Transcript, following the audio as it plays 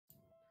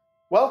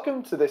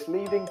Welcome to this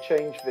leading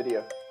change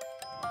video.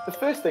 The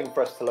first thing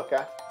for us to look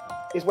at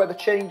is whether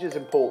change is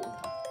important.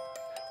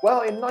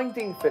 Well, in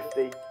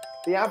 1950,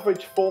 the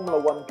average Formula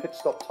One pit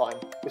stop time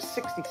was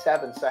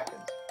 67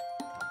 seconds.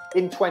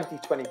 In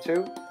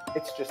 2022,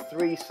 it's just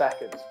 3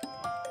 seconds.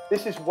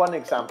 This is one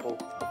example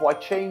of why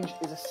change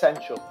is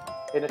essential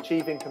in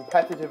achieving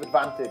competitive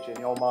advantage in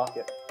your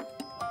market.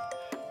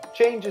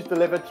 Change is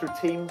delivered through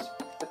teams,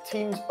 but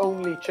teams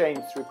only change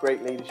through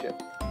great leadership.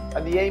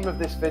 And the aim of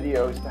this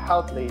video is to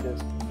help leaders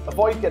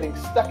avoid getting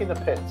stuck in the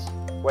pits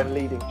when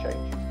leading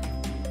change.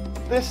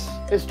 This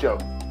is Joe.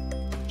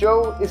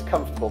 Joe is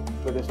comfortable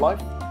with his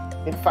life.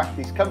 In fact,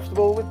 he's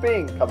comfortable with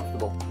being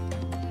comfortable.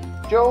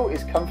 Joe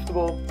is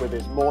comfortable with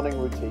his morning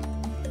routine.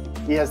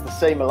 He has the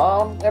same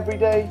alarm every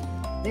day.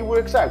 He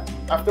works out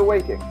after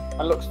waking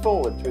and looks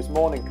forward to his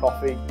morning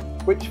coffee,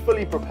 which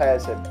fully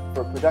prepares him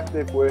for a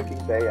productive working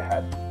day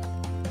ahead.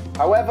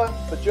 However,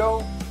 for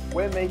Joe,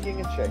 we're making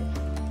a change.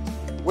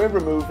 We're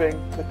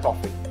removing the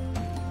coffee.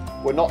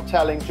 We're not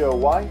telling Joe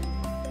why.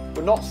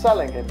 We're not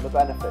selling him the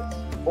benefits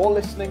or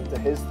listening to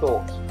his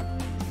thoughts.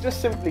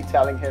 Just simply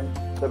telling him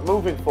that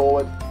moving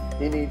forward,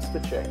 he needs to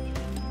change.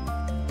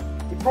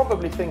 You're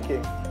probably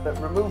thinking that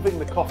removing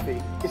the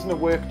coffee isn't a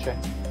work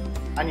change,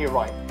 and you're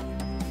right.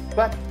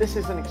 But this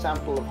is an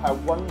example of how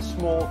one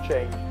small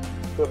change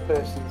to a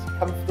person's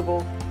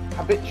comfortable,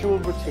 habitual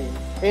routine,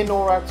 in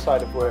or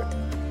outside of work,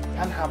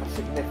 can have a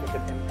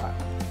significant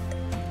impact.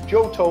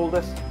 Joe told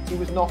us he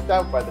was knocked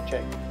out by the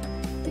change.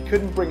 He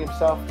couldn't bring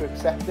himself to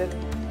accept it.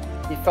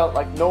 He felt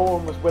like no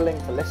one was willing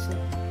to listen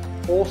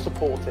or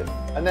support him.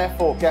 And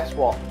therefore, guess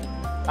what?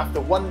 After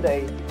one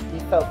day, he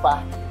fell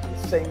back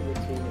into the same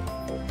routine as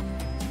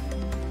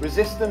before.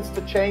 Resistance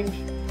to change,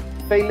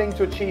 failing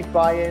to achieve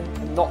buy-in,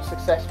 and not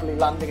successfully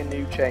landing a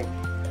new change.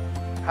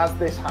 Has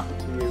this happened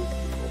to you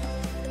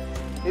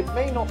before? It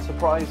may not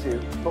surprise you,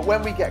 but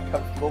when we get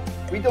comfortable,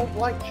 we don't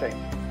like change.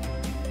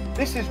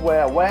 This is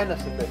where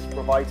awareness of this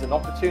provides an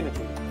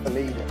opportunity for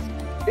leaders.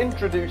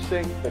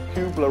 Introducing the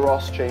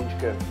Kubler-Ross Change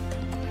Curve.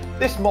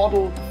 This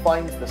model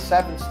defines the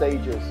 7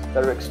 stages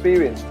that are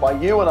experienced by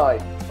you and I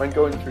when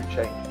going through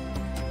change.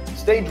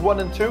 Stage 1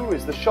 and 2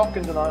 is the shock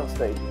and denial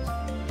stages.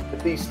 At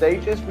these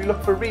stages, we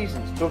look for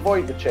reasons to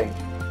avoid the change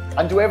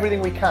and do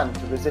everything we can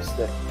to resist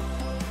it.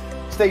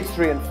 Stage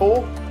 3 and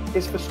 4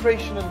 is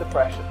frustration and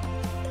depression.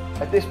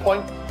 At this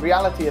point,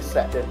 reality has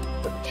set in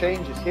that the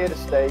change is here to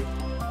stay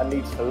and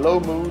leads to low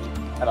mood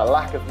and a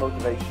lack of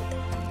motivation.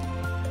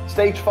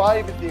 Stage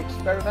 5 is the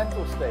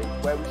experimental stage,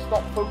 where we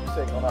stop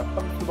focusing on our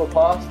comfortable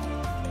past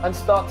and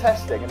start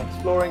testing and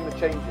exploring the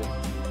changes.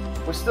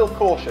 We're still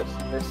cautious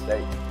in this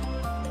stage.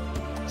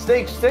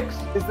 Stage 6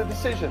 is the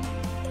decision,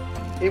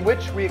 in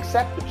which we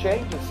accept the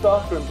change and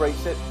start to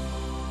embrace it,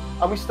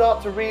 and we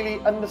start to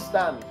really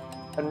understand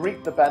and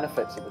reap the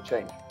benefits of the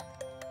change.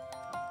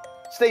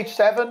 Stage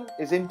 7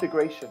 is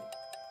integration.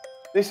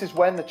 This is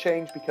when the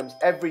change becomes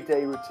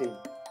everyday routine.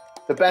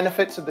 The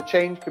benefits of the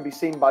change can be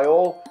seen by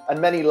all, and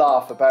many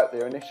laugh about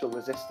their initial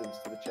resistance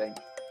to the change.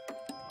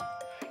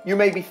 You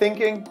may be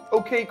thinking,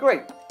 okay,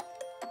 great.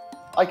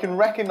 I can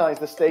recognize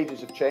the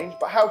stages of change,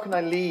 but how can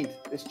I lead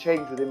this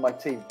change within my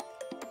team?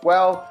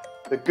 Well,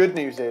 the good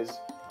news is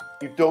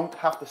you don't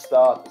have to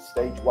start at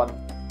stage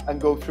 1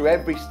 and go through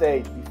every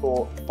stage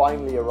before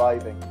finally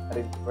arriving at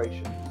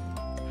integration.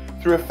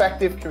 Through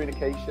effective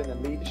communication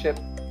and leadership,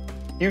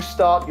 you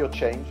start your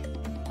change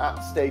at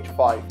stage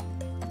 5.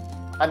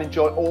 And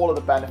enjoy all of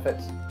the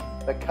benefits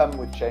that come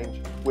with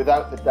change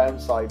without the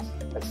downsides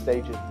at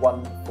stages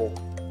 1 to 4.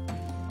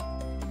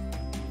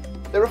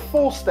 There are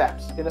 4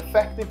 steps in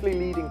effectively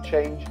leading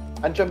change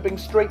and jumping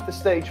straight to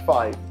stage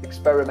 5,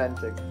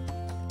 experimenting.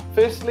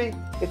 Firstly,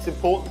 it's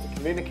important to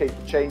communicate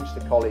the change to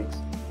colleagues,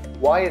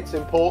 why it's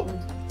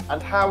important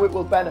and how it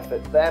will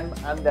benefit them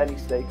and any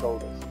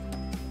stakeholders.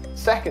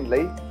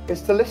 Secondly,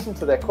 is to listen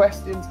to their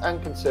questions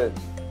and concerns.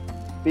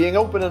 Being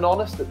open and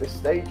honest at this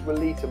stage will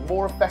lead to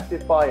more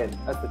effective buy-in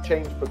as the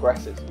change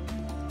progresses.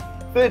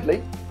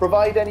 Thirdly,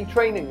 provide any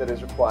training that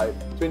is required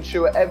to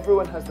ensure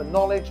everyone has the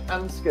knowledge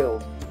and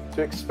skills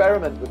to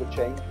experiment with the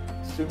change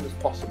as soon as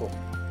possible.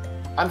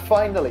 And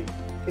finally,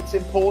 it's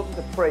important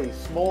to praise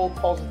small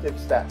positive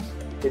steps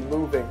in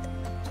moving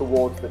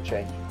towards the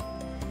change.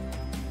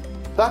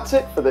 That's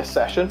it for this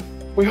session.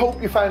 We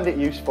hope you found it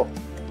useful.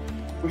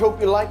 We hope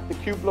you like the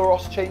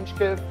Kubler-Ross Change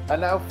Curve and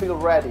now feel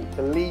ready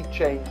to lead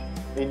change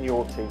in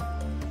your team.